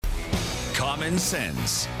Common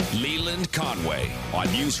Sense. Leland Conway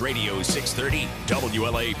on News Radio 630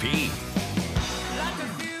 WLAP. Light the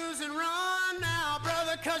fuse and run now,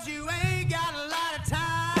 brother, 'cause you ain't got a lot of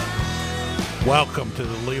time. Welcome to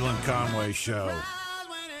the Leland Conway Show.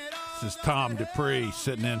 This is Tom Dupree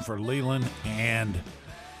sitting in for Leland, and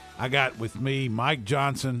I got with me Mike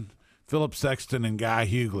Johnson, Philip Sexton, and Guy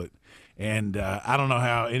Huglet. And I don't know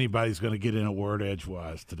how anybody's going to get in a word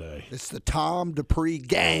edgewise today. It's the Tom Dupree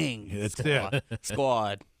gang. That's it.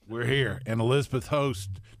 Squad. We're here. And Elizabeth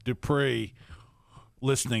Host Dupree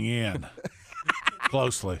listening in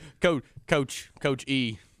closely. Coach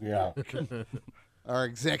E. Yeah. Our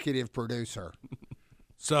executive producer.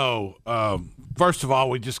 So, first of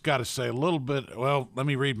all, we just got to say a little bit. Well, let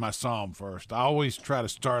me read my psalm first. I always try to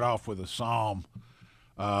start off with a psalm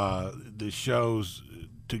that shows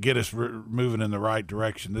to get us moving in the right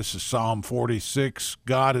direction. This is Psalm 46.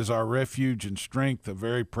 God is our refuge and strength, a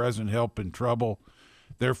very present help in trouble.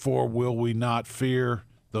 Therefore will we not fear,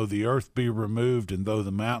 though the earth be removed and though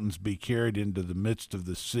the mountains be carried into the midst of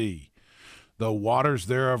the sea. Though waters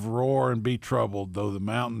thereof roar and be troubled, though the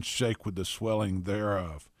mountains shake with the swelling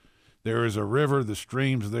thereof. There is a river, the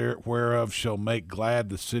streams there whereof shall make glad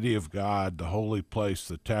the city of God, the holy place,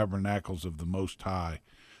 the tabernacles of the Most High.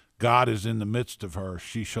 God is in the midst of her.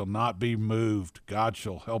 She shall not be moved. God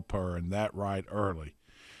shall help her, and that right early.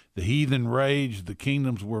 The heathen raged, the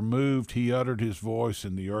kingdoms were moved. He uttered his voice,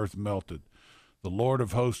 and the earth melted. The Lord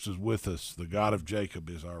of hosts is with us. The God of Jacob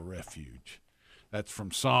is our refuge. That's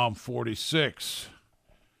from Psalm 46.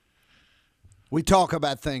 We talk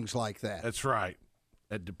about things like that. That's right,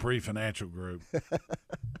 at Dupree Financial Group.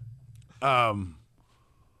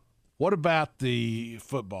 What about the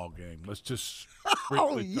football game? Let's just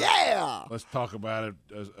Let's talk about it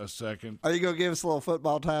a second. Are you going to give us a little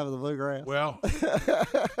football time in the Bluegrass? Well,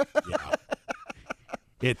 yeah.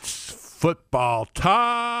 It's football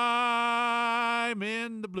time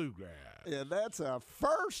in the Bluegrass. Yeah, that's a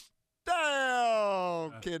first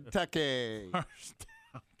down, Kentucky. First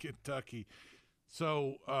down, Kentucky.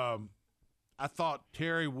 So I thought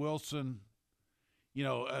Terry Wilson,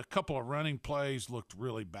 a couple of running plays looked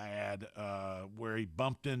really bad where he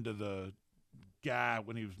bumped into the guy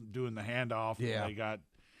when he was doing the handoff. Yeah.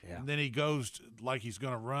 And then he goes like he's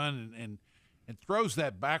going to run and throws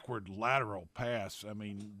that backward lateral pass,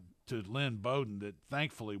 to Lynn Bowden that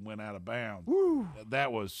thankfully went out of bounds. Woo.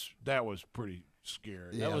 That was pretty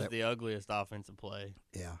scary. Yeah, That was the ugliest offensive play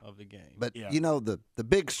of the game. But, Yeah. the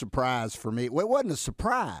big surprise for me, well, it wasn't a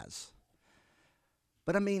surprise.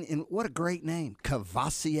 But, what a great name,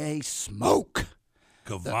 Cavassier Smoke.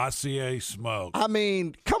 Cavassier Smoke.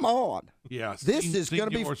 Come on. Yeah. This is going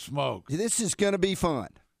to be Smoke. This is going to be fun.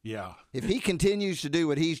 Yeah. If he continues to do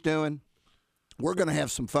what he's doing, we're going to have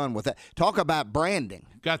some fun with that. Talk about branding.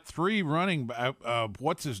 Got three running.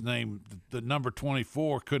 What's his name? The number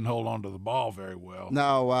 24 couldn't hold on to the ball very well.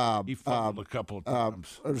 No, He fumbled a couple of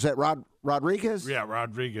times. Was that Rodriguez? Yeah,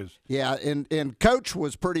 Rodriguez. Yeah, and Coach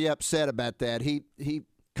was pretty upset about that. He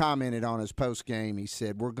commented on his post game. He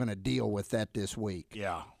said, "We're going to deal with that this week."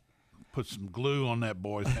 Yeah. Put some glue on that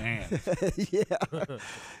boy's hands. Yeah,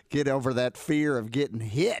 get over that fear of getting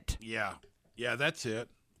hit. Yeah. Yeah, that's it.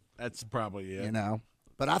 That's probably it.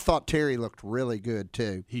 But I thought Terry looked really good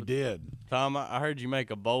too. He did. Tom, I heard you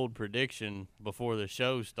make a bold prediction before the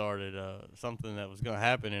show started, something that was going to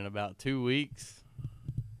happen in about 2 weeks.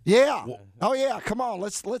 Yeah. Oh yeah. Come on.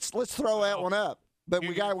 Let's throw that one up. But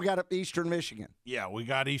we got Eastern Michigan. Yeah, we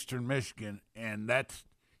got Eastern Michigan, and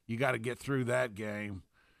you got to get through that game.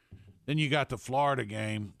 Then you got the Florida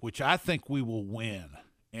game, which I think we will win.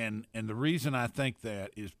 And the reason I think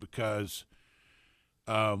that is because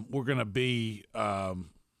we're going to be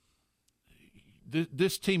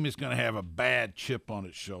this team is going to have a bad chip on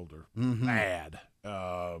its shoulder. Mm-hmm. Bad.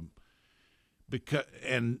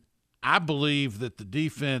 And I believe that the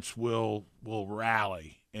defense will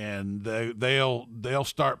rally. And they'll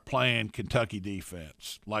start playing Kentucky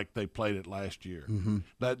defense like they played it last year. Mm-hmm.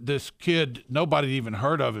 That this kid, nobody even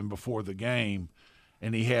heard of him before the game,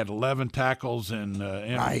 and he had 11 tackles and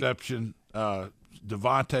interception.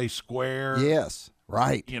 Devontae Square. Yes,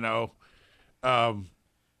 right. I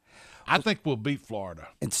think we'll beat Florida.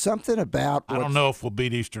 And something about I don't know if we'll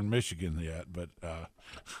beat Eastern Michigan yet, but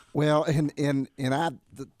well, and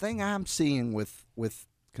the thing I'm seeing with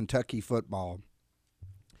Kentucky football.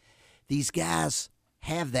 These guys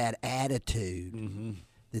have that attitude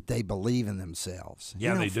that they believe in themselves.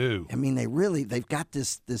 Yeah, they do. They've got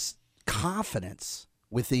this confidence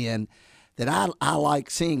within that I like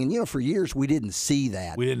seeing. And, for years we didn't see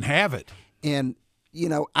that. We didn't have it. And,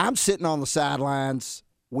 I'm sitting on the sidelines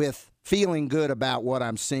with feeling good about what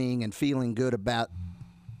I'm seeing and feeling good about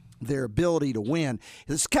their ability to win.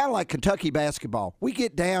 It's kind of like Kentucky basketball. We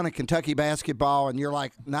get down in Kentucky basketball, and you're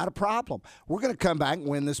like, not a problem. We're going to come back and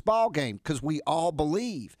win this ball game because we all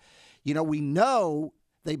believe. We know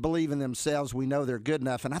they believe in themselves. We know they're good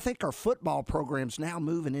enough. And I think our football program's now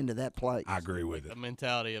moving into that place. I agree with it. The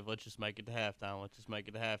mentality of let's just make it to halftime. Let's just make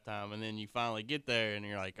it to halftime. And then you finally get there, and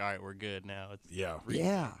you're like, all right, we're good now. Yeah.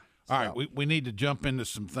 So, All right, we need to jump into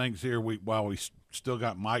some things here while we still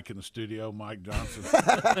got Mike in the studio, Mike Johnson. He's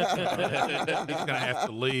going to have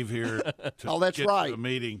to leave here to that's get right. to the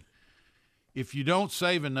meeting. If you don't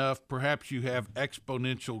save enough, perhaps you have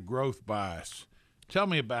exponential growth bias. Tell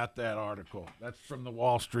me about that article. That's from the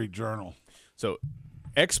Wall Street Journal. So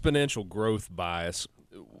exponential growth bias,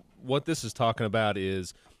 what this is talking about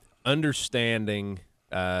is understanding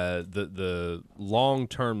the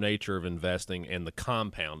long-term nature of investing and the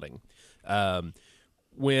compounding.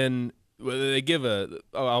 When they give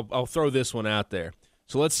I'll throw this one out there.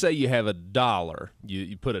 So let's say you have $1.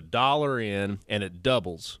 You put $1 in and it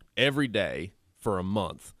doubles every day for a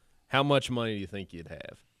month. How much money do you think you'd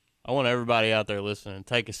have? I want everybody out there listening to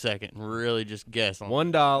take a second and really just guess on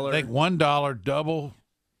 $1. I think $1 double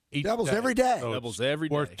each doubles day. every day. So Doubles it's every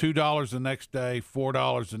day. worth $2 the next day,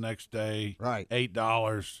 $4 the next day, Right.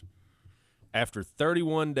 $8. After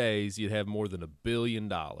 31 days, you'd have more than $1 billion.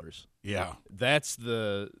 Yeah. That's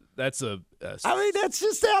a that's insane.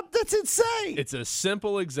 it's a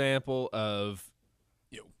simple example of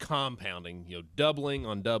compounding, doubling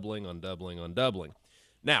on doubling on doubling on doubling.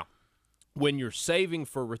 Now, when you're saving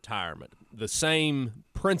for retirement, the same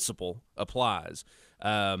principle applies.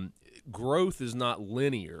 Growth is not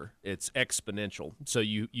linear; it's exponential. So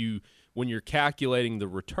you when you're calculating the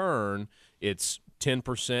return, it's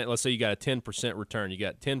 10%. Let's say you got a 10% return. You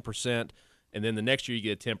got 10%, and then the next year you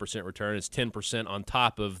get a 10% return. It's 10% on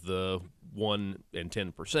top of the 1 and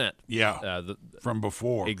 10%. Yeah. From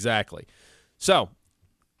before. Exactly. So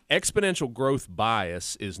exponential growth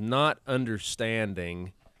bias is not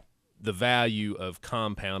understanding the value of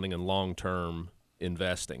compounding and long-term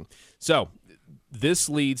investing. So this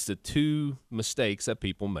leads to two mistakes that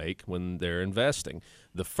people make when they're investing.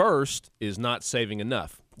 The first is not saving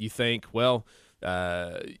enough. You think, well,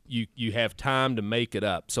 you have time to make it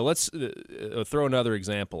up. So let's throw another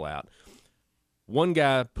example out. One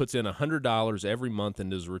guy puts in $100 every month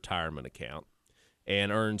into his retirement account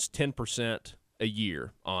and earns 10% a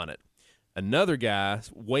year on it. Another guy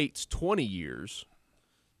waits 20 years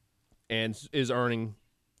and is earning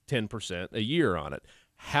 10% a year on it.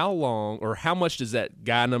 How long or how much does that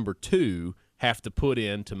guy number 2 have to put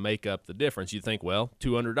in to make up the difference? You think, well,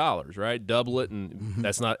 $200, right? Double it, and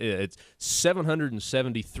that's not it. It's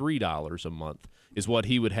 $773 a month is what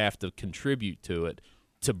he would have to contribute to it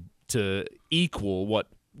to equal what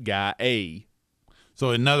guy A.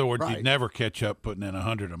 So in other words, Right. you'd never catch up putting in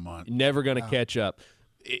 $100 a month. Never going to catch up.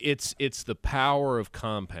 It's the power of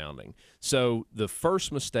compounding. So the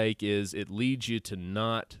first mistake is it leads you to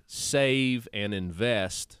not save and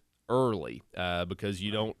invest early because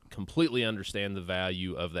you don't completely understand the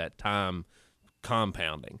value of that time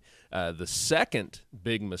compounding. The second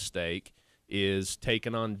big mistake is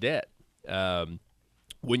taking on debt.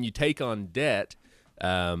 When you take on debt,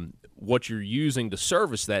 what you're using to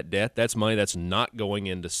service that debt, that's money that's not going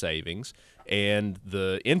into savings. And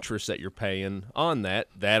the interest that you're paying on that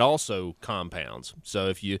also compounds. So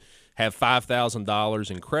if you have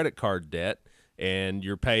 $5,000 in credit card debt and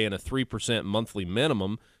you're paying a 3% monthly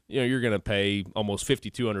minimum, you're going to pay almost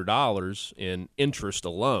 $5,200 in interest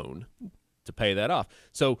alone to pay that off.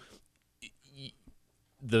 So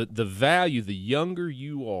the value, the younger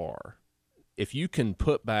you are, if you can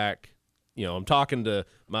put back, I'm talking to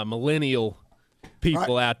my millennial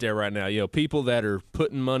people out there right now, people that are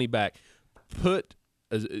putting money back. Put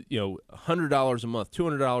 $100 a month,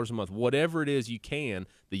 $200 a month, whatever it is you can.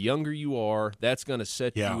 The younger you are, that's going to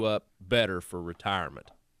set you up better for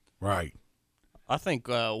retirement. Right. I think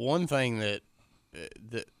one thing that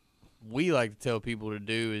we like to tell people to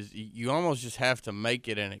do is you almost just have to make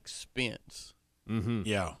it an expense. Mm-hmm.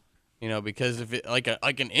 Yeah. Because if it like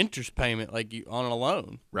an interest payment, like you on a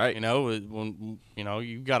loan, right? When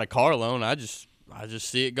you've got a car loan, I just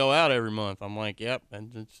see it go out every month. I'm like, yep,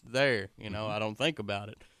 and it's there. I don't think about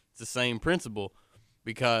it. It's the same principle,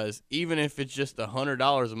 because even if it's just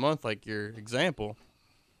 $100 a month, like your example,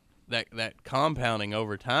 that compounding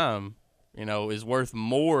over time, is worth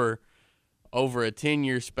more over a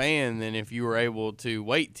 10-year span than if you were able to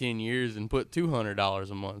wait 10 years and put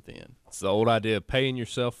 $200 a month in. It's the old idea of paying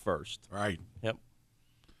yourself first. Right. Yep.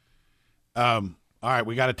 All right,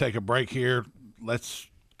 we got to take a break here. Let's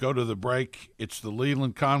go to the break. It's the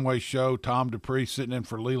Leland Conway Show. Tom Dupree sitting in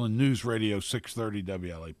for Leland News Radio 630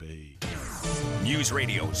 WLAP. News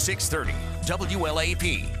Radio 630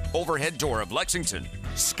 WLAP. Overhead door of Lexington.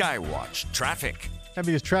 Skywatch traffic.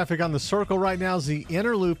 Heaviest traffic on the circle right now is the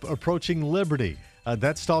inner loop approaching Liberty.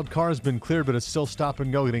 That stalled car has been cleared, but it's still stop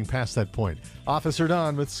and go getting past that point. Officer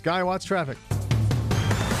Don with Skywatch traffic.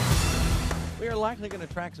 We are likely going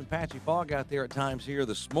to track some patchy fog out there at times here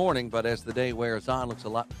this morning, but as the day wears on, looks a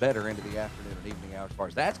lot better into the afternoon and evening hours as far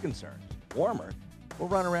as that's concerned. Warmer. We'll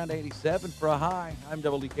run around 87 for a high. I'm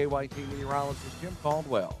WKYT meteorologist Jim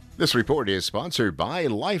Caldwell. This report is sponsored by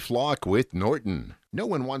LifeLock with Norton. No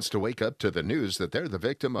one wants to wake up to the news that they're the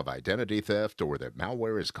victim of identity theft or that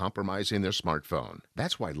malware is compromising their smartphone.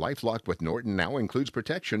 That's why LifeLock with Norton now includes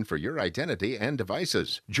protection for your identity and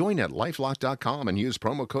devices. Join at LifeLock.com and use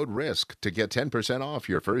promo code RISK to get 10% off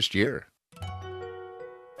your first year.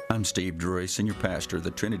 I'm Steve Drury, Senior Pastor of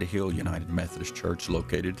the Trinity Hill United Methodist Church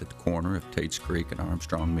located at the corner of Tates Creek and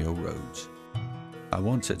Armstrong Mill Roads. I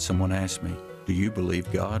once had someone ask me, "Do you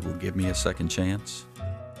believe God will give me a second chance?"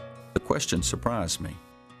 The question surprised me.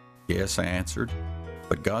 Yes, I answered,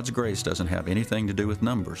 but God's grace doesn't have anything to do with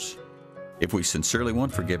numbers. If we sincerely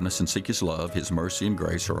want forgiveness and seek His love, His mercy and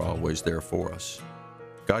grace are always there for us.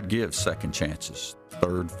 God gives second chances,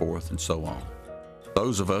 third, fourth, and so on.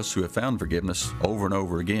 Those of us who have found forgiveness over and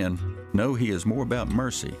over again know He is more about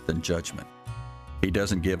mercy than judgment. He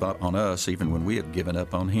doesn't give up on us even when we have given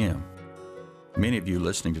up on Him. Many of you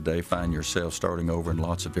listening today find yourselves starting over in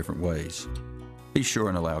lots of different ways. Be sure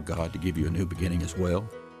and allow God to give you a new beginning as well.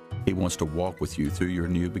 He wants to walk with you through your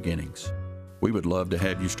new beginnings. We would love to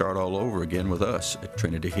have you start all over again with us at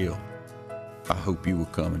Trinity Hill. I hope you will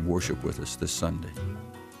come and worship with us this Sunday.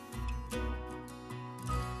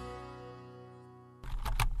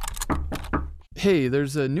 Hey,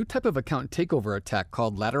 there's a new type of account takeover attack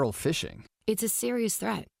called lateral phishing. It's a serious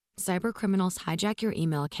threat. Cybercriminals hijack your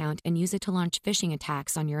email account and use it to launch phishing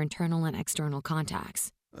attacks on your internal and external contacts.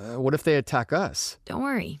 What if they attack us? Don't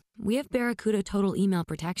worry. We have Barracuda Total Email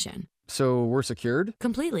Protection. So we're secured?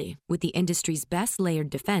 Completely, with the industry's best layered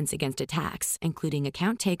defense against attacks, including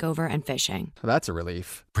account takeover and phishing. That's a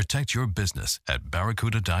relief. Protect your business at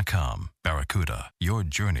Barracuda.com. Barracuda, your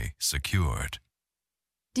journey secured.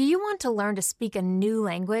 Do you want to learn to speak a new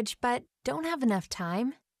language but don't have enough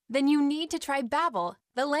time? Then you need to try Babbel,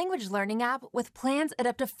 the language learning app with plans at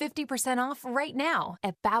up to 50% off right now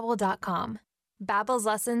at Babbel.com. Babbel's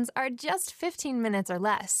lessons are just 15 minutes or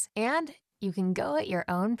less, and you can go at your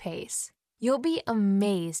own pace. You'll be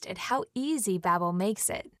amazed at how easy Babbel makes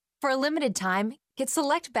it. For a limited time, get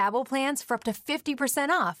select Babbel plans for up to 50%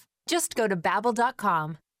 off. Just go to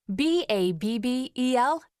Babbel.com. Babbel.com.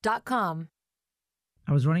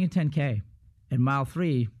 I was running a 10K. At mile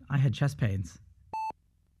 3, I had chest pains.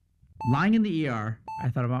 Lying in the ER, I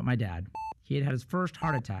thought about my dad. He had had his first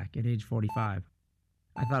heart attack at age 45.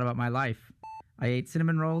 I thought about my life. I ate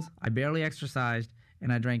cinnamon rolls, I barely exercised,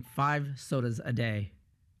 and I drank 5 sodas a day.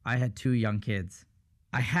 I had 2 young kids.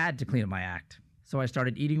 I had to clean up my act. So I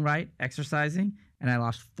started eating right, exercising, and I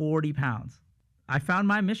lost 40 pounds. I found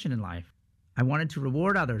my mission in life. I wanted to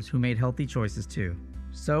reward others who made healthy choices too.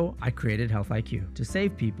 So I created Health IQ to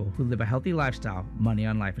save people who live a healthy lifestyle money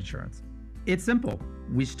on life insurance. It's simple.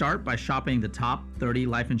 We start by shopping the top 30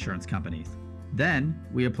 life insurance companies. Then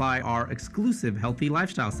we apply our exclusive healthy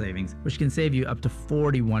lifestyle savings, which can save you up to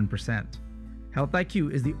 41%. Health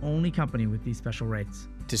IQ is the only company with these special rates.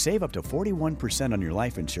 To save up to 41% on your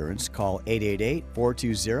life insurance, call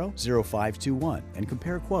 888-420-0521 and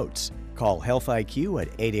compare quotes. Call Health IQ at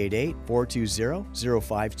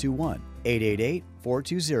 888-420-0521.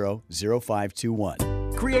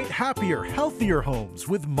 888-420-0521. Create happier, healthier homes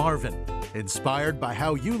with Marvin. Inspired by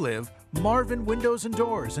how you live, Marvin Windows and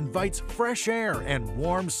Doors invites fresh air and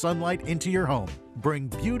warm sunlight into your home. Bring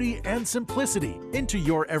beauty and simplicity into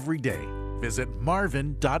your everyday. Visit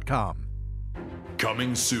Marvin.com.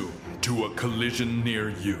 Coming soon to a collision near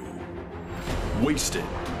you. Wasted,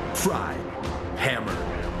 fried, hammered,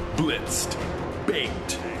 blitzed,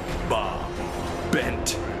 baked, bombed,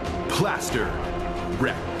 bent, plastered,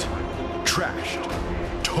 wrecked, trashed,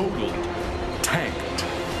 totaled, tanked,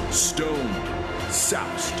 stoned,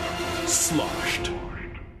 soused, sloshed.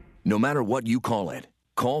 No matter what you call it,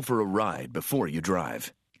 call for a ride before you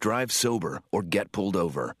drive. Drive sober or get pulled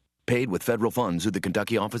over. Paid with federal funds through the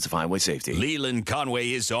Kentucky Office of Highway Safety. Leland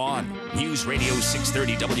Conway is on News Radio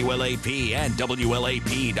 630 WLAP and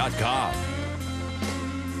WLAP.com.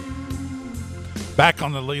 Back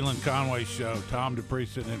on the Leland Conway Show. Tom Dupree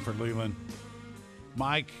sitting in for Leland.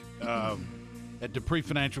 Mike, at Dupree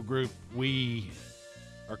Financial Group, we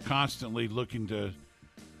are constantly looking to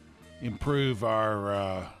improve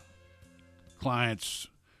our clients'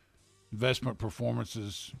 investment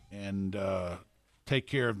performances and take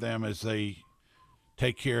care of them as they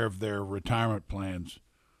take care of their retirement plans.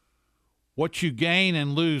 What you gain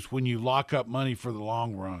and lose when you lock up money for the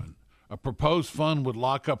long run. A proposed fund would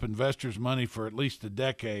lock up investors' money for at least a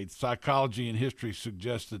decade. Psychology and history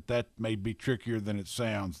suggest that may be trickier than it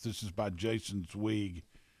sounds. This is by Jason Zweig.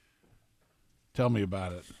 Tell me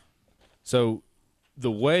about it. So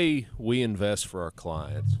the way we invest for our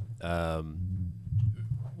clients,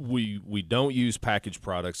 we don't use packaged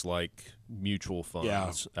products like mutual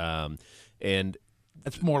funds. Yeah. And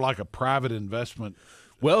that's more like a private investment.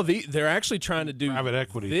 Well, they're actually trying to do private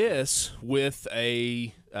equity. This with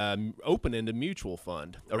a open-ended mutual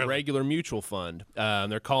fund, a regular mutual fund.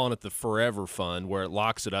 They're calling it the Forever Fund, where it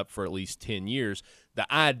locks it up for at least 10 years.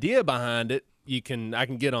 The idea behind it, I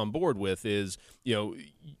can get on board with, is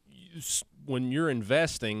when you're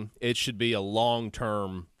investing, it should be a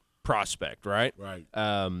long-term prospect, right? Right.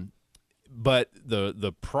 But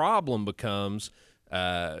the problem becomes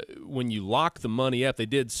when you lock the money up. They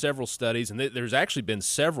did several studies, and there's actually been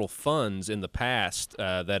several funds in the past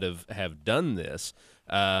that have done this.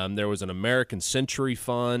 There was an American Century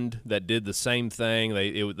Fund that did the same thing.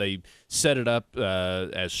 They set it up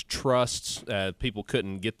as trusts. People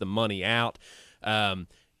couldn't get the money out.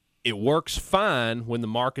 It works fine when the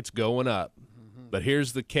market's going up, but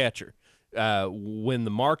here's the catcher. When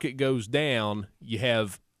the market goes down, you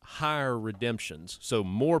have higher redemptions. So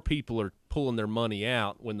more people are pulling their money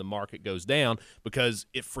out when the market goes down because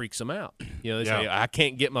it freaks them out. They say, I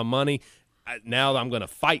can't get my money. Now I'm going to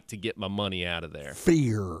fight to get my money out of there.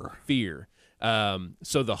 Fear.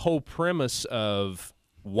 So the whole premise of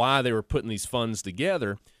why they were putting these funds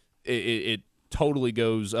together, it totally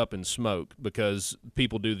goes up in smoke because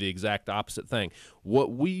people do the exact opposite thing.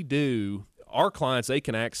 What we do, our clients, they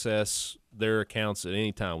can access their accounts at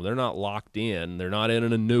any time. They're not locked in. They're not in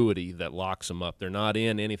an annuity that locks them up. They're not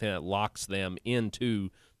in anything that locks them into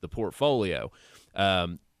the portfolio.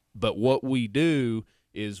 But what we do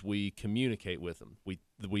is we communicate with them.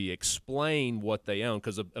 We explain what they own,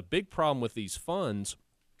 because a big problem with these funds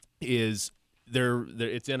is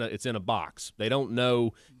it's in a box. They don't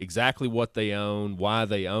know exactly what they own, why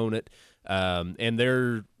they own it, and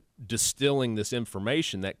they're distilling this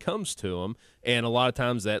information that comes to them, and a lot of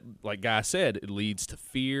times that, like Guy said, it leads to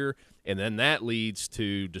fear, and then that leads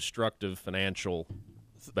to destructive financial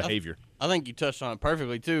behavior. I think you touched on it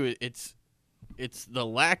perfectly too. It's the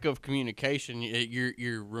lack of communication.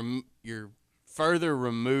 You're further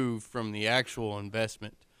removed from the actual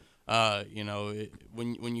investment.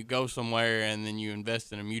 When you go somewhere and then you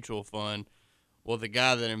invest in a mutual fund, well, the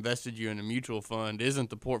guy that invested you in a mutual fund isn't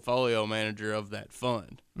the portfolio manager of that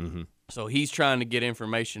fund. Mm-hmm. So he's trying to get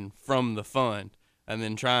information from the fund and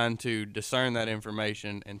then trying to discern that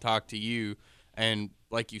information and talk to you. And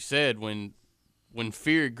like you said, when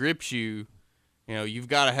fear grips you, you've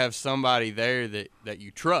got to have somebody there that you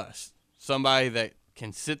trust, somebody that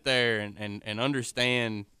can sit there and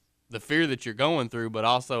understand the fear that you're going through, but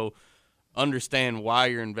also understand why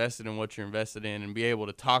you're invested in what you're invested in and be able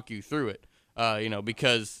to talk you through it.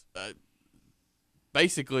 Because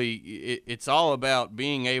basically it's all about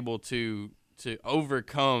being able to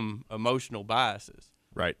overcome emotional biases.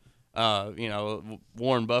 Right.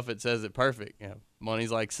 Warren Buffett says it perfect.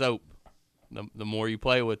 Money's like soap. The more you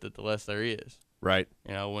play with it, the less there is. Right.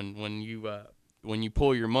 When you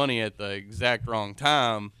pull your money at the exact wrong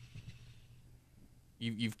time,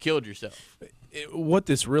 you've killed yourself. What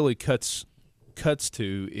this really cuts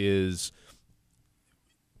to is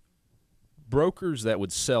brokers that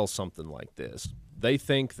would sell something like this. They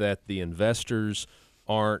think that the investors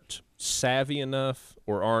aren't savvy enough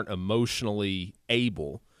or aren't emotionally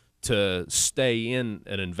able to stay in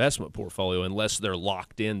an investment portfolio unless they're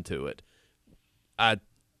locked into it. I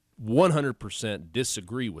 100%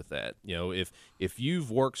 disagree with that. If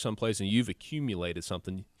you've worked someplace and you've accumulated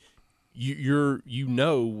something, you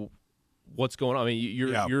know what's going on. I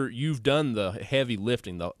mean, you've done the heavy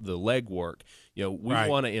lifting, the legwork. We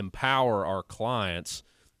want to empower our clients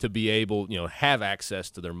to be able, have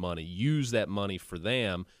access to their money, use that money for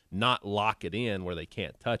them, not lock it in where they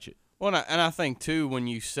can't touch it. Well, and I think too, when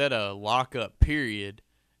you set a lockup period,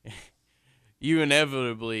 you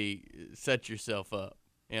inevitably set yourself up.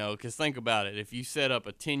 Because think about it. If you set up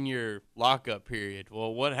a 10-year lockup period,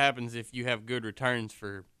 well, what happens if you have good returns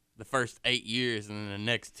for the first 8 years and then the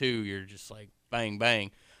next 2 you're just like bang, bang?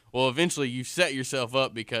 Well, eventually you set yourself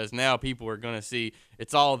up because now people are going to see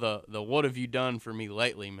it's all the what have you done for me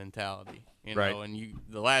lately mentality. Right. And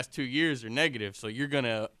the last 2 years are negative, so you're going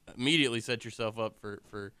to immediately set yourself up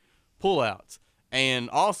for pullouts. And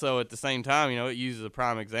also at the same time, it uses a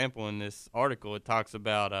prime example in this article. It talks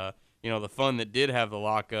about, the fund that did have the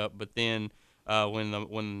lockup, but then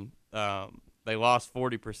when they lost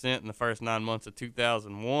 40% in the first 9 months of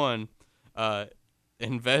 2001,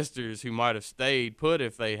 investors who might have stayed put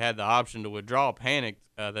if they had the option to withdraw panicked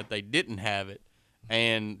that they didn't have it,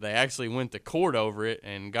 and they actually went to court over it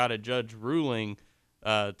and got a judge ruling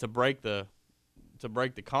to break the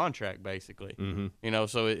contract, basically. Mm-hmm.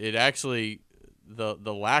 So it actually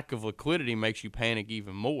the lack of liquidity makes you panic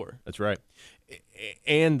even more. That's right.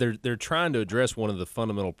 And they're trying to address one of the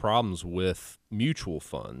fundamental problems with mutual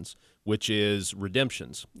funds, which is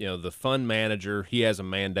redemptions. The fund manager, he has a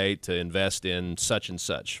mandate to invest in such and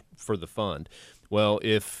such for the fund. Well,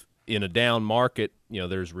 if in a down market,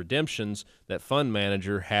 there's redemptions, that fund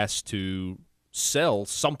manager has to sell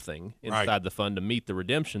something inside the fund to meet the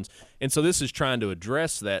redemptions. And so this is trying to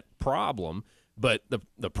address that problem, but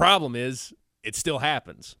the problem is it still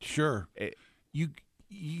happens. Sure.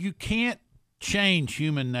 You can't change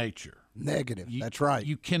human nature. Negative. That's right.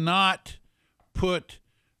 You cannot put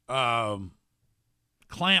clamps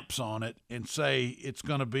on it and say it's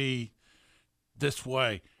going to be this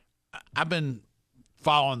way. I've been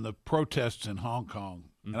following the protests in Hong Kong,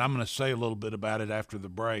 and I'm going to say a little bit about it after the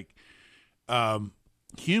break.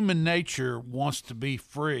 Human nature wants to be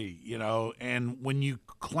free, and when you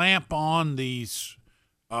clamp on these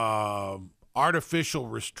artificial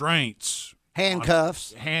restraints,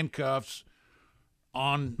 handcuffs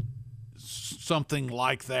on something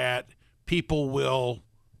like that, people will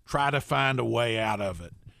try to find a way out of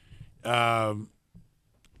it.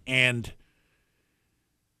 And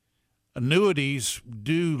annuities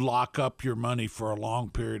do lock up your money for a long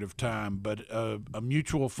period of time, but a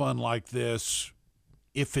mutual fund like this,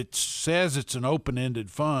 if it says it's an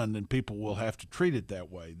open-ended fund, then people will have to treat it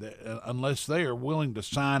that way, unless they are willing to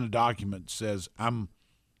sign a document that says, I'm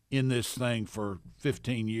in this thing for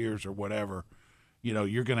 15 years or whatever.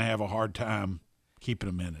 You're going to have a hard time keeping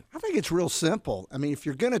them in it. I think it's real simple. I mean, if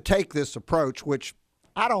you're going to take this approach, which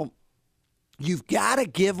you've got to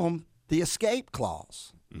give them the escape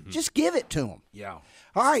clause. Mm-hmm. Just give it to them. Yeah.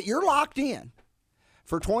 All right, you're locked in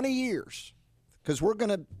for 20 years because we're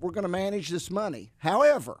gonna manage this money.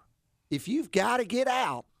 However, if you've got to get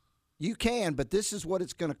out, you can, but this is what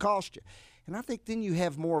it's going to cost you. And I think then you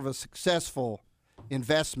have more of a successful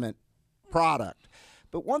investment product.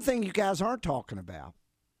 But one thing you guys aren't talking about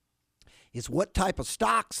is what type of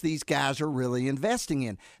stocks these guys are really investing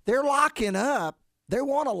in. They're locking up. They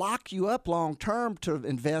want to lock you up long term to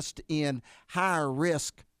invest in higher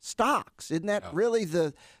risk stocks. Isn't that really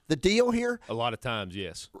the deal here? A lot of times,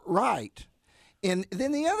 yes. Right. And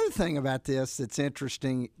then the other thing about this that's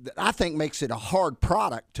interesting that I think makes it a hard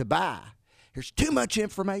product to buy, there's too much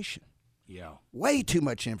information. Yeah. Way too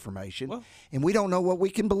much information. And we don't know what we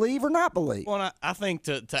can believe or not believe. Well, and I think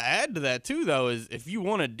to add to that, too, though, is if you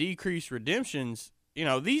want to decrease redemptions,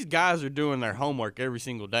 these guys are doing their homework every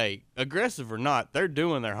single day. Aggressive or not, they're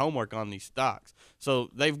doing their homework on these stocks. So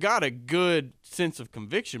they've got a good sense of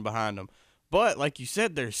conviction behind them. But like you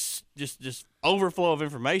said, there's just overflow of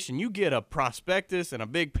information. You get a prospectus and a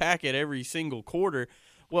big packet every single quarter.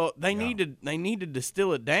 Well, they need to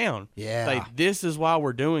distill it down. Yeah. Say, this is why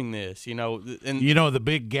we're doing this, And the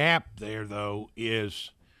big gap there, though,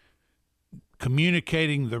 is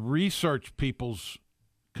communicating the research people's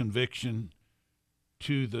conviction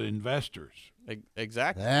to the investors.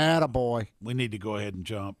 Exactly. Attaboy. We need to go ahead and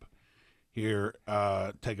jump here,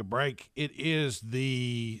 take a break. It is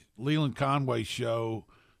the Leland Conway Show.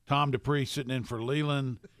 Tom Dupree sitting in for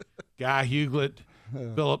Leland, Guy Hughlett,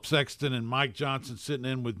 Philip Sexton, and Mike Johnson sitting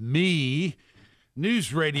in with me.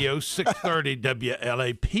 News Radio 630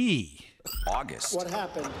 WLAP. August. What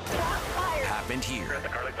happened? Happened here. At the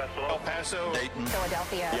Garlic Festival. El Paso. Dayton.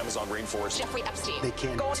 Philadelphia. The Amazon rainforest. Jeffrey Epstein. They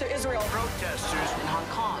can't. Go to Israel. Protesters. In Hong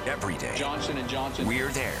Kong. Every day. Johnson & Johnson. We're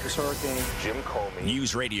there. This hurricane. Jim Comey.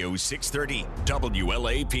 News Radio 630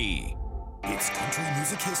 WLAP. It's country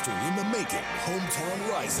music history in the making. Hometown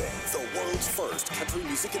Rising, the world's first country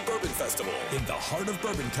music and bourbon festival in the heart of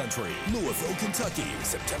bourbon country, Louisville, Kentucky,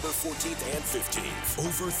 September 14th and 15th.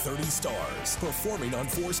 Over 30 stars performing on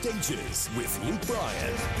 4 stages with Luke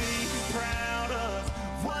Bryan, Be proud of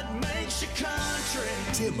what makes your country.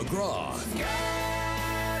 Tim McGraw,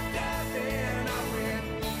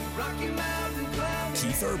 Rocky Mountain Club.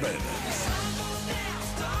 Keith Urban,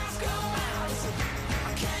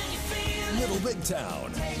 Little Big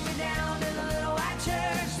Town, Take me down to the little white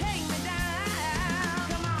church. Take me down.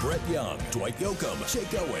 Come on. Brett Young, Dwight Yoakam,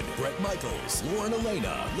 Jake Owen, Brett Michaels, Lauren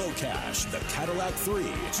Elena, Locash, the Cadillac 3,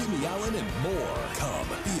 Jimmy Allen, and more. Come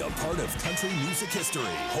be a part of country music history.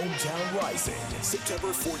 Hometown Rising, September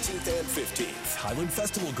 14th and 15th. Highland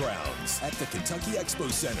Festival grounds at the Kentucky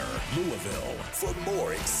Expo Center, Louisville. For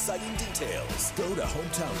more exciting details, go to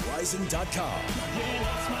hometownrising.com.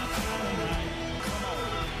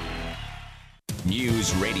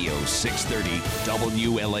 News Radio 630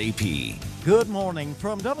 WLAP. Good morning.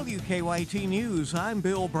 From WKYT News, I'm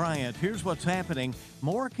Bill Bryant. Here's what's happening.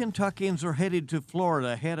 More Kentuckians are headed to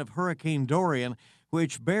Florida ahead of Hurricane Dorian,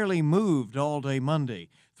 which barely moved all day Monday.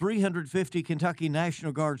 350 Kentucky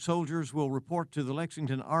National Guard soldiers will report to the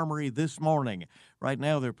Lexington Armory this morning. Right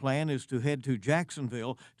now, their plan is to head to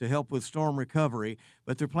Jacksonville to help with storm recovery,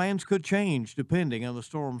 but their plans could change depending on the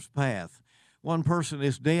storm's path. One person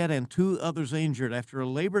is dead and 2 others injured after a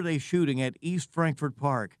Labor Day shooting at East Frankfort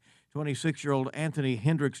Park. 26-year-old Anthony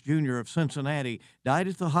Hendricks Jr. of Cincinnati died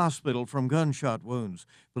at the hospital from gunshot wounds.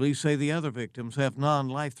 Police say the other victims have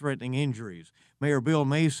non-life-threatening injuries. Mayor Bill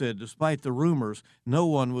May said despite the rumors, no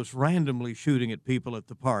one was randomly shooting at people at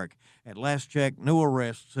the park. At last check, no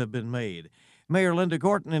arrests have been made. Mayor Linda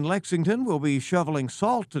Gorton in Lexington will be shoveling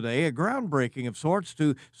salt today, a groundbreaking of sorts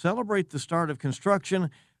to celebrate the start of construction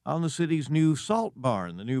on the city's new salt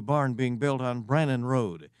barn, the new barn being built on Brannan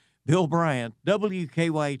Road. Bill Bryant,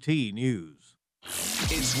 WKYT News.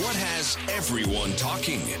 It's what has everyone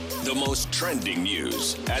talking. The most trending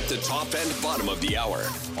news at the top and bottom of the hour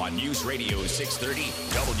on News Radio 630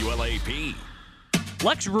 WLAP.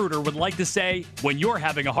 Lex Ruder would like to say, when you're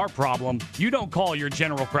having a heart problem, you don't call your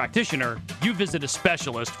general practitioner, you visit a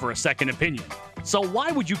specialist for a second opinion. So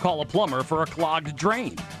why would you call a plumber for a clogged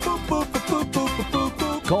drain? Boop, boop, boop, boop, boop, boop,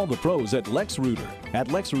 boop. Call the pros at Lex Ruder. At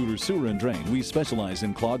Lex Ruder Sewer and Drain, we specialize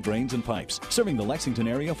in clogged drains and pipes. Serving the Lexington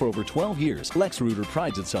area for over 12 years, Lex Ruder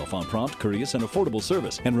prides itself on prompt, courteous, and affordable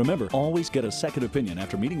service. And remember, always get a second opinion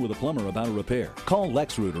after meeting with a plumber about a repair. Call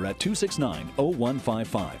Lex Ruder at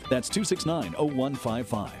 269-0155. That's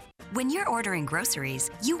 269-0155. When you're ordering groceries,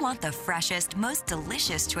 you want the freshest, most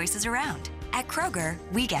delicious choices around. At Kroger,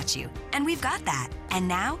 we get you. And we've got that. And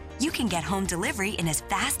now, you can get home delivery in as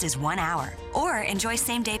fast as 1 hour. Or enjoy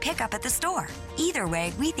same-day pickup at the store. Either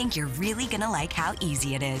way, we think you're really gonna like how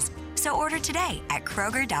easy it is. So order today at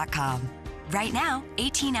Kroger.com. Right now,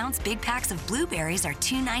 18-ounce big packs of blueberries are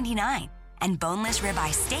 $2.99. And boneless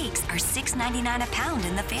ribeye steaks are $6.99 a pound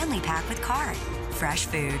in the family pack with card. Fresh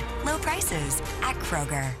food, low prices at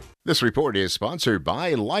Kroger. This report is sponsored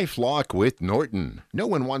by LifeLock with Norton. No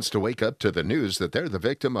one wants to wake up to the news that they're the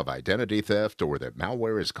victim of identity theft or that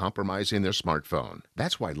malware is compromising their smartphone.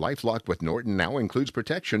 That's why LifeLock with Norton now includes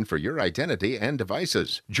protection for your identity and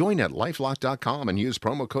devices. Join at LifeLock.com and use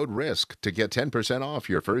promo code RISK to get 10% off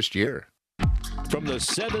your first year. from the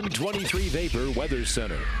 723 Vapor Weather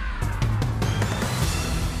Center.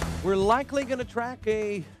 We're likely going to track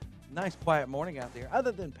a nice quiet morning out there,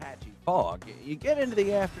 other than patchy fog. You get into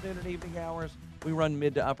the afternoon and evening hours, we run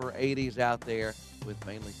mid to upper 80s out there with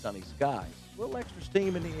mainly sunny skies. A little extra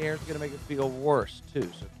steam in the air is going to make it feel worse, too.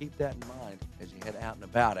 So keep that in mind as you head out and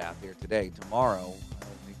about out there today. Tomorrow, I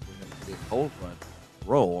think we're going to see a cold front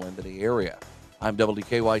roll into the area. I'm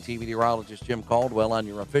WKYT meteorologist Jim Caldwell on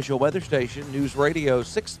your official weather station, News Radio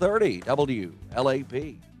 630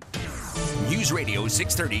 WLAP. News Radio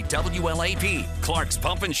 630 WLAP, Clark's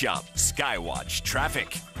Pump and Shop, Skywatch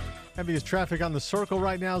Traffic. Heaviest traffic on the circle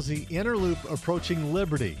right now is the inner loop approaching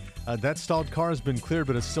Liberty. That stalled car has been cleared,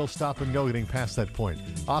 but it's still stop and go getting past that point.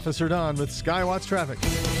 Officer Don with Skywatch Traffic.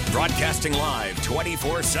 Broadcasting live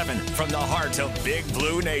 24/7 from the heart of Big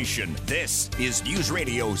Blue Nation. This is News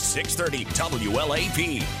Radio 630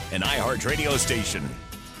 WLAP, an iHeart radio station.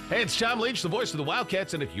 Hey, it's Tom Leach, the voice of the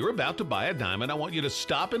Wildcats, and if you're about to buy a diamond, I want you to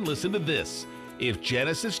stop and listen to this. If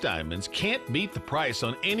Genesis Diamonds can't beat the price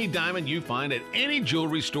on any diamond you find at any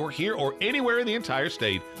jewelry store here or anywhere in the entire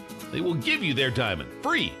state, they will give you their diamond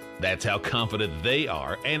free. That's how confident they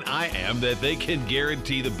are, and I am, that they can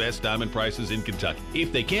guarantee the best diamond prices in Kentucky.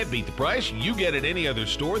 If they can't beat the price you get at any other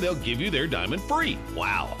store, they'll give you their diamond free.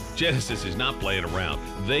 Wow. Genesis is not playing around.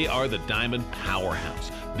 They are the diamond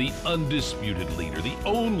powerhouse, the undisputed leader, the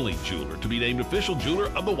only jeweler to be named official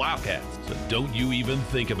jeweler of the Wildcats. So don't you even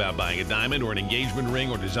think about buying a diamond or an engagement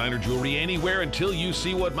ring or designer jewelry anywhere until you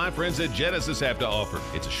see what my friends at Genesis have to offer.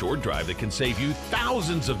 It's a short drive that can save you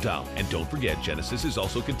thousands of dollars. And don't forget, Genesis is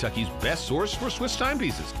also Kentucky's best source for Swiss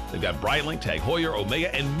timepieces. They've got Breitling, Tag Heuer,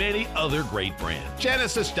 Omega, and many other great brands.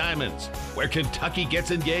 Genesis Diamonds, where Kentucky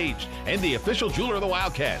gets engaged, and the official jeweler of the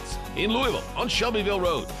Wildcats in Louisville on Shelbyville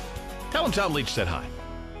Road. Tell them Tom Leach said hi.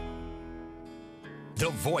 The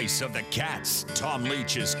voice of the Cats, Tom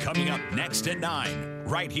Leach, is coming up next at 9,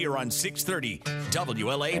 right here on 630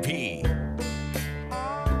 WLAP.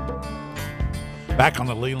 Back on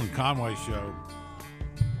the Leland Conway Show.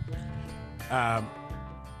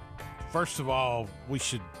 First of all,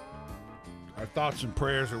 our thoughts and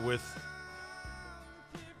prayers are with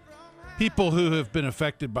people who have been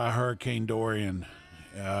affected by Hurricane Dorian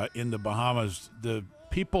in the Bahamas. The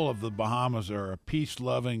people of the Bahamas are a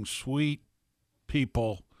peace-loving, sweet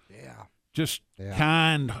people. Yeah. Just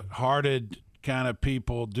kind-hearted kind of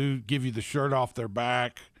people, do give you the shirt off their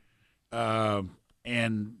back.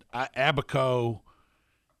 And Abaco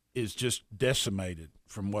is just decimated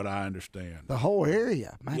from what I understand. The whole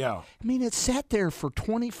area, man. Yeah. I mean, it sat there for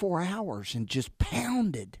 24 hours and just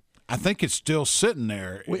pounded. I think it's still sitting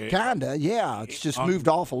there. Kind of, yeah. It's just moved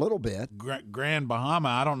off a little bit. Grand Bahama,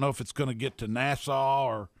 I don't know if it's going to get to Nassau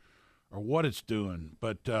or what it's doing,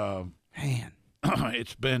 but man,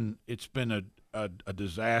 it's been a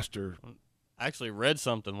disaster. I actually read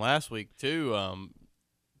something last week too,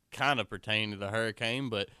 kind of pertaining to the hurricane,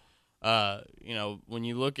 but when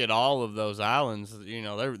you look at all of those islands,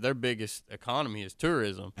 their biggest economy is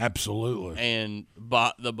tourism. Absolutely. And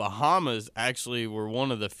the Bahamas actually were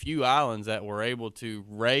one of the few islands that were able to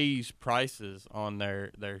raise prices on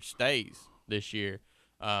their stays this year.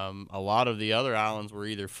 A lot of the other islands were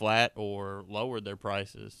either flat or lowered their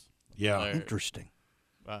prices. Yeah. Interesting.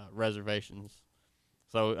 Reservations.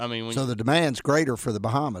 So, I mean, the demand's greater for the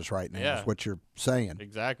Bahamas right now, is what you're saying.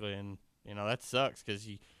 Exactly. And, that sucks because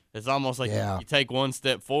it's almost like you take one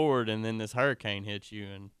step forward and then this hurricane hits you.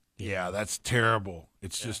 And yeah, that's terrible.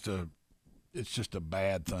 It's just a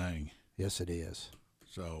bad thing. Yes, it is.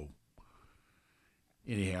 So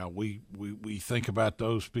anyhow, we think about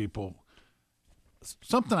those people.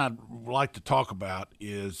 Something I'd like to talk about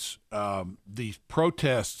is these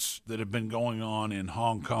protests that have been going on in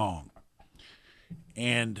Hong Kong.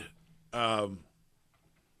 And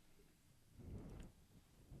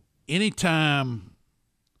anytime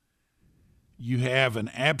you have an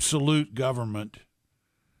absolute government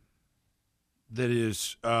that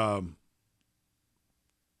is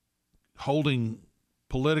holding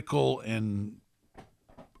political and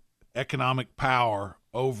economic power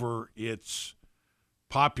over its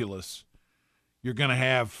populace, you're going to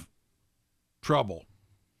have trouble.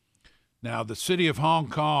 Now, the city of Hong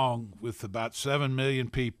Kong, with about 7 million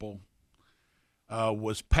people,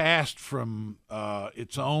 was passed from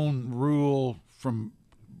its own rule from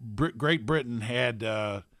Great Britain had,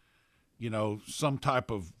 some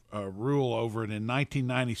type of rule over it. In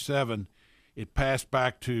 1997, it passed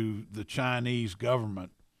back to the Chinese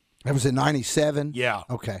government. That was in 97? Yeah.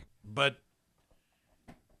 Okay. But,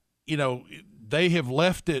 they have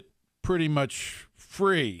left it pretty much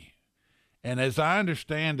free. And as I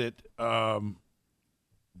understand it, the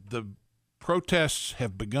protests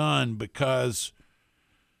have begun because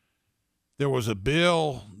there was a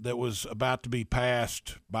bill that was about to be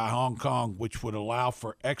passed by Hong Kong which would allow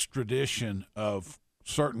for extradition of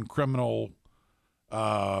certain criminal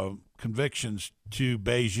convictions to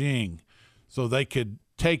Beijing so they could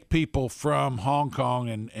take people from Hong Kong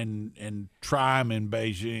and try them in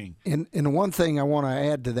Beijing. And one thing I want to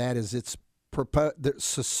add to that is they're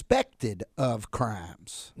suspected of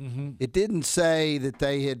crimes. Mm-hmm. It didn't say that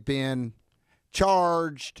they had been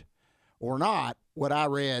charged or not. What I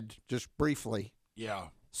read just briefly. Yeah.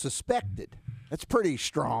 Suspected. That's pretty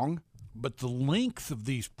strong. But the length of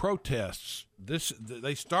these protests,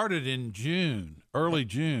 they started in June, early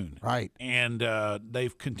June. Right. And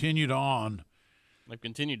they've continued on. They've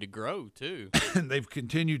continued to grow, too. They've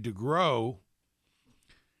continued to grow.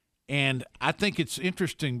 And I think it's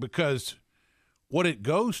interesting because what it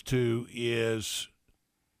goes to is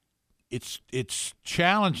it's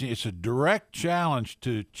challenging. It's a direct challenge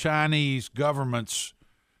to Chinese government's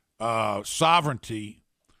sovereignty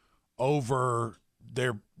over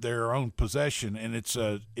their own possession, and it's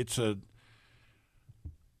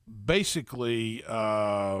basically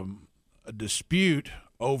a dispute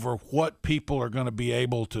over what people are going to be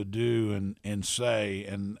able to do and say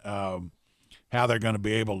and how they're going to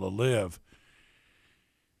be able to live.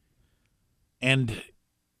 And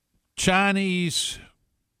Chinese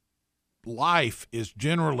life is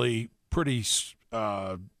generally pretty,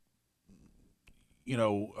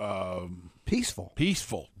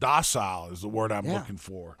 peaceful. Docile is the word I'm looking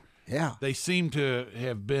for. Yeah. They seem to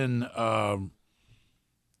have been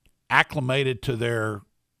acclimated to their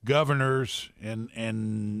governors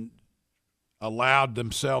and allowed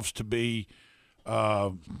themselves to be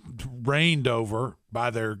reigned over by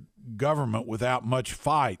their government without much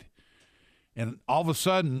fight. And all of a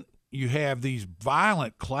sudden, you have these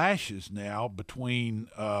violent clashes now between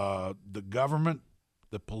the government,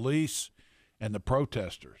 the police, and the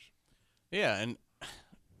protesters. Yeah, and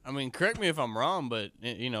I mean, correct me if I'm wrong, but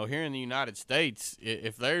you know, here in the United States,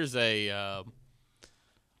 if there's a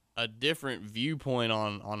different viewpoint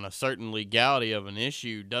on a certain legality of an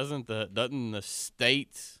issue, doesn't the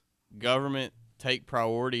state's government take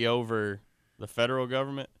priority over the federal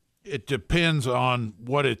government? It depends on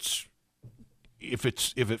what if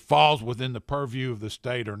it falls within the purview of the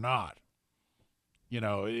state or not. You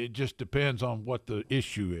know, it just depends on what the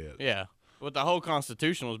issue is. Yeah. But the whole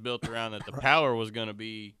Constitution was built around that the power was going to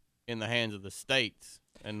be in the hands of the states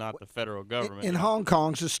and not the federal government. In Hong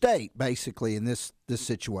Kong's a state, basically, in this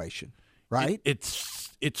situation, right? It's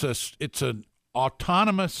an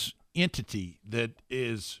autonomous entity that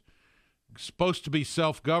is supposed to be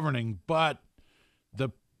self-governing, but the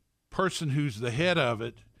person who's the head of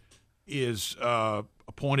it is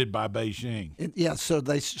appointed by Beijing. Yeah, so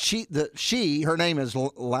her name is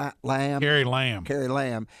Lam. Carrie Lam. Carrie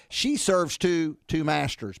Lam. She serves two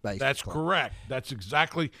masters, basically. That's correct. That's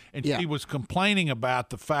exactly. And Yeah. she was complaining about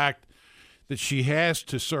the fact that she has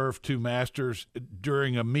to serve two masters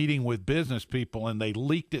during a meeting with business people, and they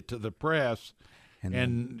leaked it to the press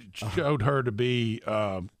and showed her to be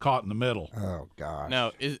caught in the middle. Oh, gosh.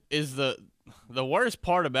 Now, is the worst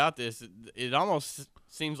part about this, it almost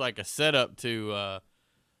seems like a setup to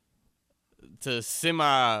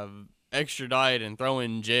semi-extradite and throw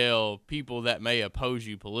in jail people that may oppose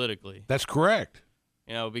you politically. That's correct.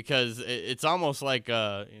 You know, because it's almost like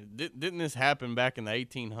didn't this happen back in the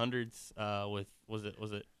 1800s with was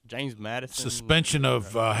it James Madison? Suspension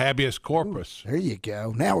of habeas corpus. There you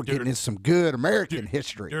go. Now we're getting into some good American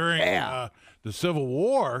history. During yeah. The Civil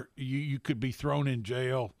War, you could be thrown in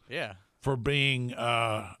jail for being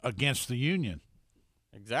against the Union.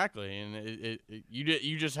 Exactly, and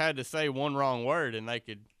you just had to say one wrong word, and they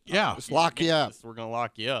could just lock you up. We're gonna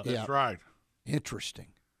lock you up. That's right. Interesting.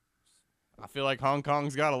 I feel like Hong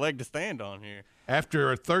Kong's got a leg to stand on here.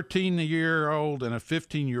 After a 13-year-old and a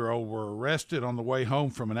 15-year-old were arrested on the way home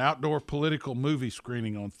from an outdoor political movie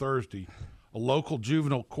screening on Thursday, a local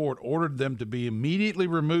juvenile court ordered them to be immediately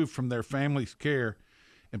removed from their family's care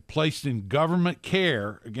and placed in government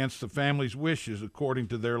care against the family's wishes, according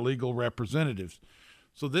to their legal representatives.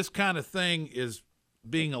 So this kind of thing is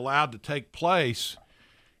being allowed to take place.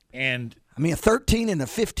 And I mean, a 13 and a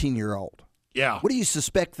 15-year-old. Yeah. What do you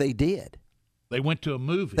suspect they did? They went to a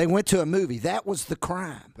movie. That was the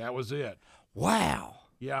crime. That was it. Wow.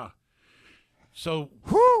 Yeah. So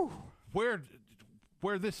where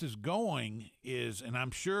this is going is, and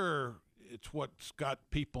I'm sure it's what's got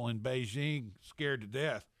people in Beijing scared to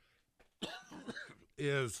death,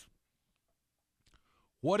 is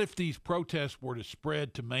what if these protests were to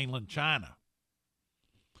spread to mainland China?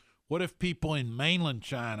 What if people in mainland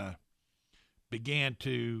China began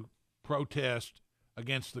to protest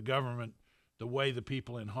against the government the way the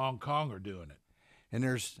people in Hong Kong are doing it? And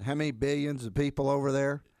there's how many billions of people over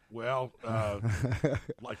there? Well,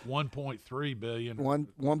 like 1.3 billion.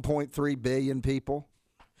 1.3 billion people.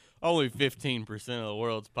 Only 15% of the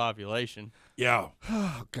world's population. Yeah.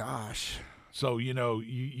 Oh gosh. So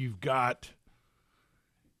you've got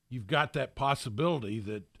that possibility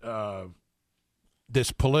that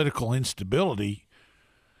this political instability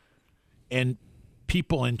and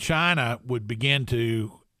people in China would begin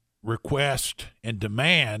to request and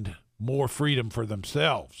demand more freedom for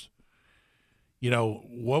themselves. You know,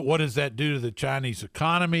 what does that do to the Chinese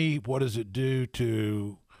economy? What does it do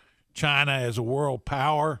to China as a world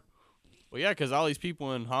power? Well, yeah, because all these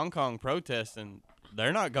people in Hong Kong protesting,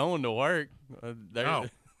 they're not going to work. No.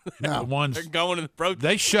 The ones, they're going to the protest.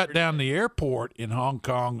 They shut down the airport in Hong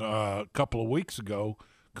Kong a couple of weeks ago,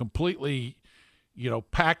 completely,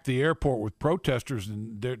 packed the airport with protesters,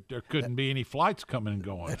 and there couldn't be any flights coming and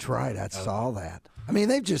going. That's right. I saw that. I mean,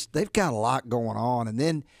 they've got a lot going on, and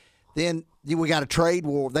then we got a trade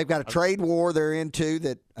war. They've got a trade war they're into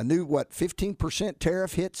that a new 15%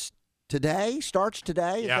 tariff starts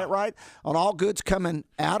today. Is that right? On all goods coming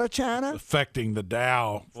out of China, affecting the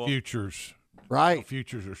Dow futures. Right.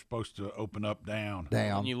 Futures are supposed to open up down.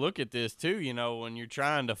 When you look at this too, when you're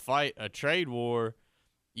trying to fight a trade war,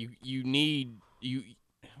 you need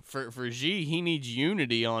for Xi, he needs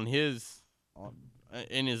unity in his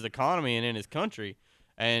economy and in his country,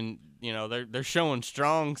 and they're showing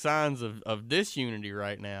strong signs of disunity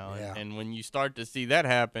right now. Yeah. And when you start to see that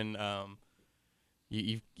happen,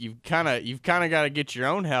 you've kind of got to get your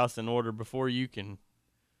own house in order before you can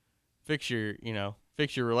fix your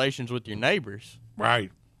relations with your neighbors.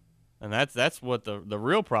 Right. And that's what the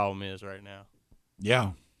real problem is right now.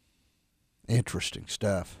 Yeah. Interesting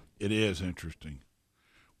stuff. It is interesting.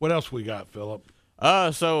 What else we got, Philip?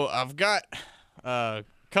 So I've got a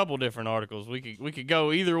couple different articles. We could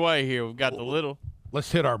go either way here. We've got the little.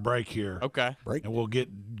 Let's hit our break here. Okay. Break. And we'll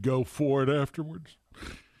go for it afterwards.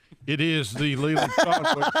 It is the Leland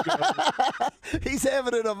Conway Show. He's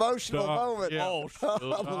having an emotional moment. Yeah.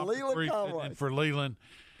 Leland Conway. And for Leland,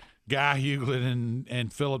 Guy Hughlin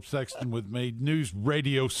and Philip Sexton with me. News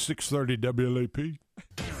Radio 630 WLAP.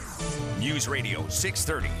 News Radio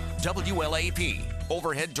 630 WLAP.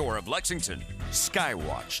 Overhead door of Lexington.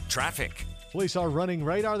 Skywatch traffic. Police are running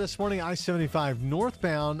radar this morning, I-75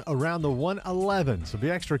 northbound around the 111. So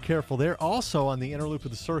be extra careful there. Also on the inner loop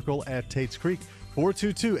of the circle at Tate's Creek.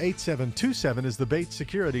 422-8727 is the Bates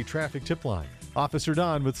Security traffic tip line. Officer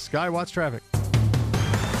Don with Skywatch Traffic.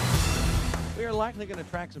 We are likely going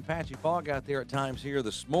to track some patchy fog out there at times here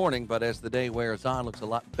this morning, but as the day wears on, looks a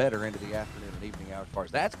lot better into the afternoon and evening hours as far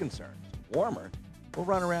as that's concerned. Warmer. We'll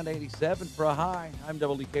run around 87 for a high. I'm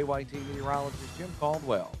WKYT meteorologist Jim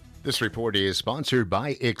Caldwell. This report is sponsored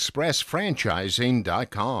by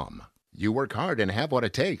ExpressFranchising.com. You work hard and have what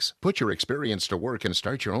it takes. Put your experience to work and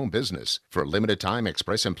start your own business. For a limited time,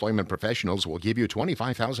 Express Employment Professionals will give you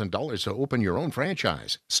 $25,000 to open your own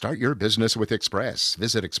franchise. Start your business with Express.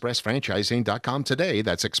 Visit ExpressFranchising.com today.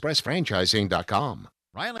 That's ExpressFranchising.com.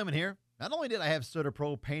 Ryan Lemon here. Not only did I have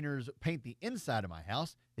CertaPro painters paint the inside of my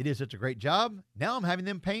house, they did such a great job, now I'm having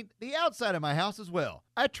them paint the outside of my house as well.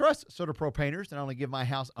 I trust CertaPro painters to not only give my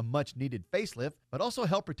house a much-needed facelift, but also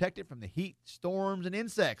help protect it from the heat, storms, and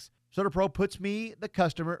insects. CertaPro puts me, the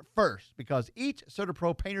customer, first because each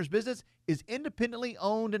CertaPro painter's business is independently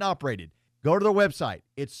owned and operated. Go to their website.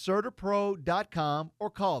 It's CertaPro.com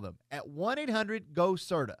or call them at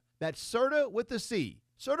 1-800-GO-CERTA. That's CERTA with a C.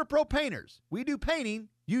 CertaPro Painters. We do painting,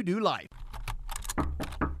 you do life.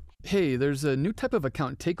 Hey, there's a new type of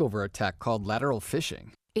account takeover attack called lateral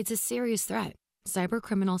phishing. It's a serious threat.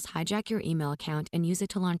 Cybercriminals hijack your email account and use it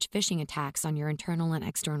to launch phishing attacks on your internal and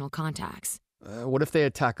external contacts. What if they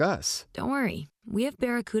attack us? Don't worry. We have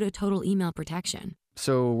Barracuda Total Email Protection.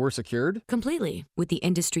 So we're secured? Completely, with the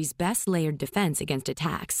industry's best layered defense against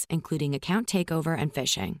attacks, including account takeover and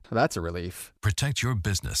phishing. That's a relief. Protect your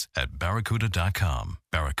business at Barracuda.com.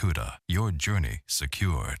 Barracuda, your journey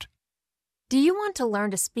secured. Do you want to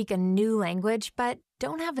learn to speak a new language but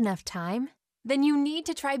don't have enough time? Then you need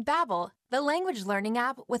to try Babbel, the language learning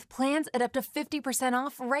app with plans at up to 50%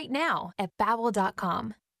 off right now at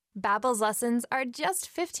Babbel.com. Babbel's lessons are just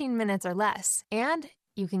 15 minutes or less, and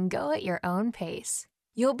you can go at your own pace.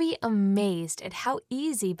 You'll be amazed at how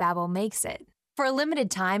easy Babbel makes it. For a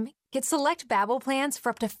limited time, get select Babbel plans for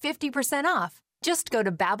up to 50% off. Just go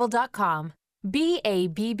to Babbel.com.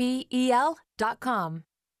 Babbel.com.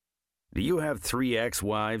 Do you have 3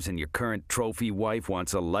 ex-wives and your current trophy wife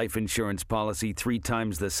wants a life insurance policy 3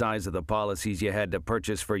 times the size of the policies you had to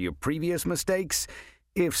purchase for your previous mistakes?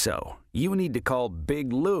 If so, you need to call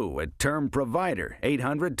Big Lou at Term Provider,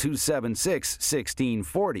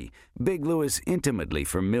 800-276-1640. Big Lou is intimately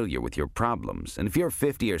familiar with your problems, and if you're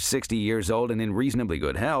 50 or 60 years old and in reasonably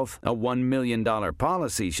good health, a $1 million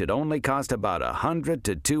policy should only cost about $100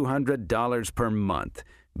 to $200 per month.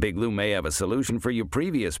 Big Lou may have a solution for your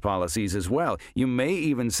previous policies as well. You may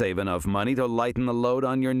even save enough money to lighten the load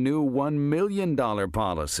on your new $1 million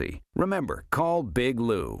policy. Remember, call Big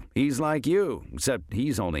Lou. He's like you, except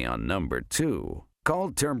he's only on number 2.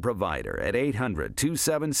 Call Term Provider at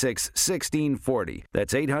 800-276-1640.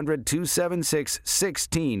 That's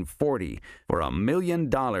 800-276-1640 for $1 million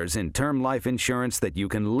in term life insurance that you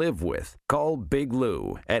can live with. Call Big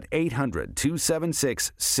Lou at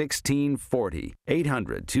 800-276-1640.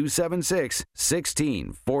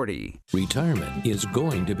 800-276-1640. Retirement is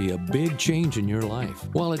going to be a big change in your life.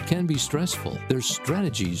 While it can be stressful, there's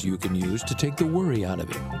strategies you can use to take the worry out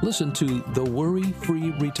of it. Listen to The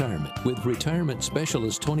Worry-Free Retirement with retirement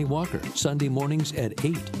specialist Tony Walker, Sunday mornings at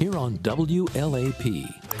 8 here on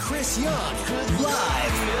WLAP. Chris Young,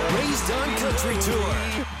 live, Raised on Country Tour.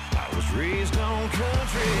 I was raised on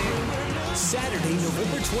country. Saturday,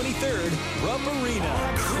 November 23rd, Rupp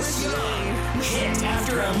Arena. Chris Young, hit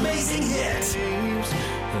after amazing hit.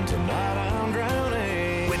 And tonight I'm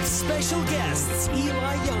drowning. With special guests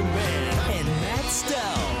Eli Youngman and Matt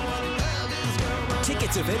Stell.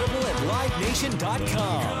 Tickets available at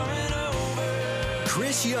livenation.com.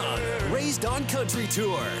 Chris Young, Raised on Country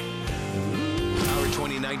Tour. Powered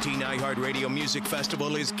 2019 iHeartRadio Music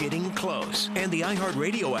Festival is getting close, and the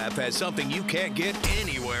iHeartRadio app has something you can't get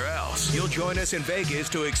anywhere else. You'll join us in Vegas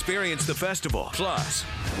to experience the festival. Plus,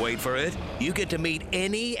 wait for it, you get to meet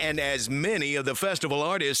any and as many of the festival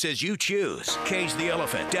artists as you choose. Cage the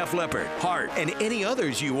Elephant, Def Leppard, Heart, and any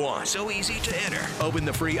others you want. So easy to enter. Open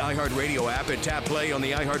the free iHeartRadio app and tap play on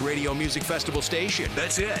the iHeartRadio Music Festival station.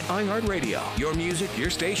 That's it. iHeartRadio, your music, your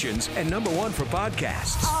stations, and #1 for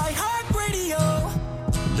podcasts. iHeartRadio.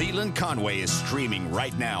 Leland Conway is streaming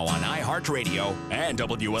right now on iHeartRadio and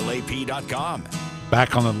WLAP.com.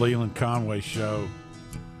 Back on the Leland Conway Show.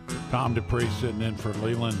 Tom Dupree sitting in for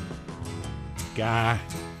Leland, Guy,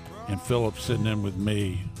 and Philip sitting in with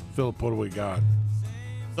me. Philip, what do we got?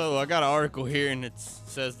 So I got an article here, and it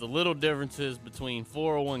says the little differences between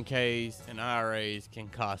 401ks and IRAs can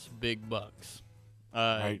cost big bucks.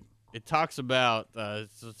 Right. It talks about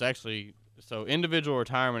so individual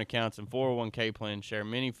retirement accounts and 401k plans share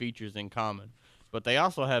many features in common, but they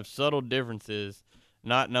also have subtle differences.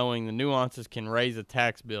 Not knowing the nuances can raise a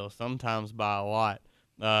tax bill, sometimes by a lot.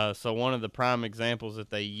 So one of the prime examples that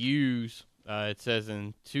they use, it says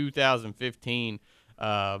in 2015,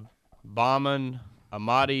 Bahman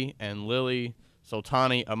Ahmadi and Lily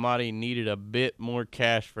Sultani Ahmadi needed a bit more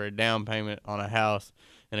cash for a down payment on a house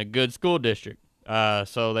in a good school district.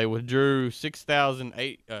 So they withdrew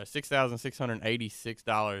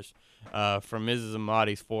 $6,686 from Mrs.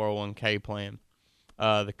 Ahmadi's 401k plan.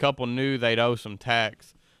 The couple knew they'd owe some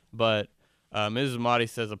tax, but Mrs. Ahmadi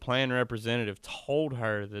says a plan representative told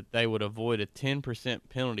her that they would avoid a 10%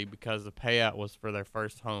 penalty because the payout was for their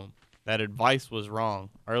first home. That advice was wrong.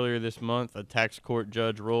 Earlier this month, a tax court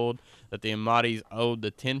judge ruled that the Ahmadis owed the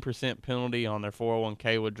 10% penalty on their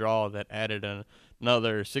 401k withdrawal that added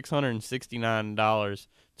another $669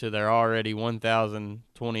 to their already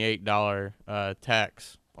 $1,028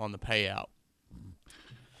 tax on the payout.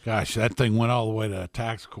 Gosh, that thing went all the way to a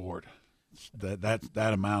tax court. That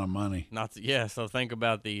amount of money. So think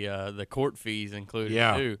about the court fees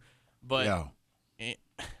included too. But I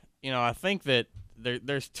think that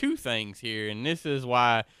there's two things here, and this is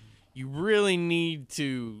why you really need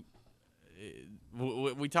to.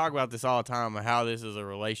 We talk about this all the time, how this is a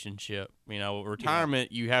relationship.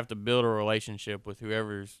 Retirement, you have to build a relationship with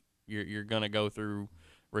whoever's you're going to go through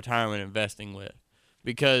retirement investing with,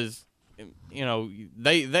 because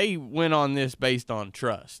they went on this based on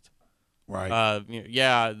trust. Right.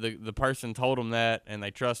 The person told them that, and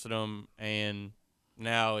they trusted them, and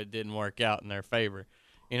now it didn't work out in their favor.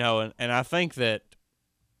 And I think that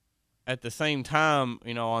at the same time,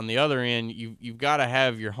 on the other end, you've got to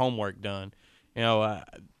have your homework done.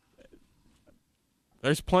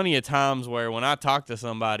 There's plenty of times where when I talk to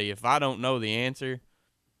somebody, if I don't know the answer,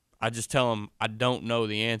 I just tell them I don't know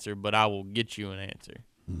the answer, but I will get you an answer.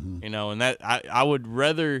 Mm-hmm. And that I would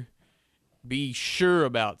rather be sure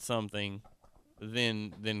about something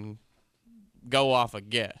than go off a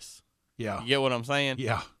guess. Yeah. You get what I'm saying?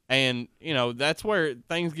 Yeah. And, that's where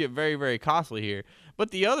things get very, very costly here.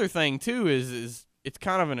 But the other thing, too, is it's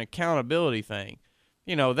kind of an accountability thing.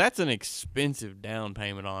 That's an expensive down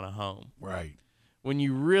payment on a home. Right. When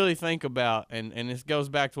you really think about, and this goes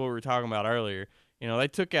back to what we were talking about earlier, they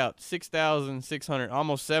took out $6,600,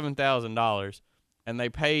 almost $7,000, and they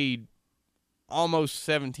paid almost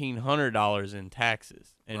 $1,700 in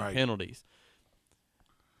taxes and penalties.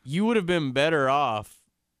 You would have been better off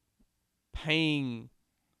paying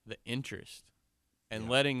the interest and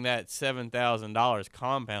letting that $7,000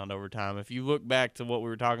 compound over time. If you look back to what we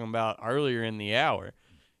were talking about earlier in the hour,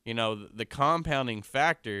 the compounding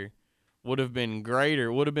factor would have been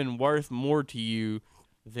greater, would have been worth more to you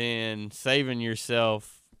than saving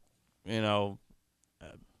yourself, 3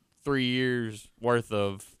 years worth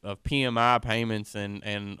of PMI payments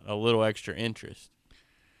and a little extra interest.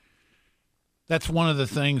 That's one of the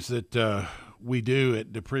things that we do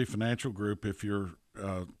at Dupree Financial Group. If you're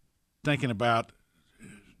thinking about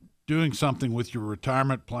doing something with your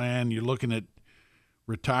retirement plan, you're looking at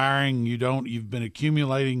retiring, you've been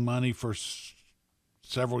accumulating money for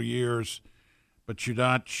several years, but you're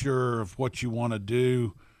not sure of what you want to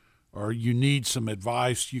do, or you need some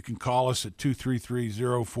advice, you can call us at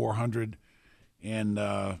 233-0400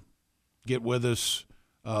 and get with us.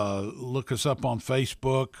 Look us up on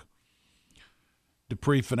Facebook,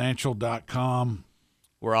 DupreeFinancial.com.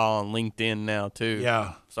 We're all on LinkedIn now, too.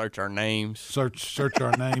 Yeah. Search our names. Search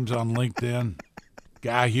our names on LinkedIn.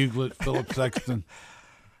 Guy Huglet, Philip Sexton.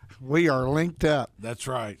 We are linked up. That's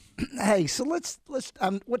right. Hey, so let's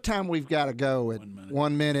what time we've got to go at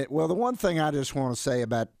 1 minute. Well, the one thing I just want to say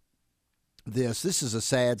about this is a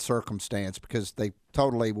sad circumstance because they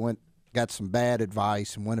totally went got some bad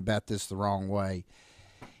advice and went about this the wrong way.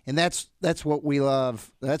 And that's what we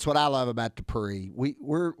love. That's what I love about Dupree.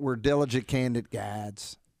 We're diligent, candid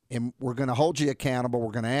guides, and we're going to hold you accountable.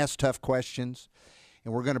 We're going to ask tough questions,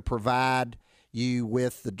 and we're going to provide you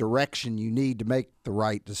with the direction you need to make the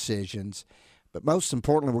right decisions. But most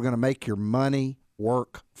importantly, we're going to make your money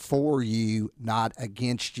work for you, not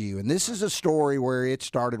against you. And this is a story where it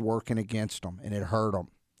started working against them, and it hurt them.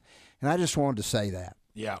 And I just wanted to say that.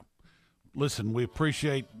 Yeah. Listen, we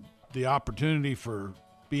appreciate the opportunity for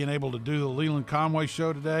being able to do the Leland Conway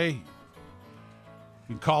Show today. You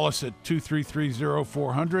can call us at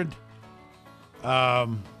 233-0400.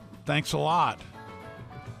 Thanks a lot.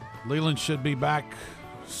 Leland should be back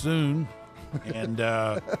soon, and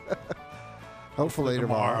hopefully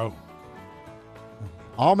tomorrow.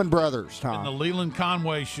 Allman Brothers, Tom. In the Leland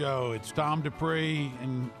Conway Show, it's Tom Dupree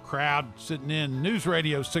and crowd sitting in News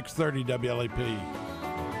Radio 630 WLAP.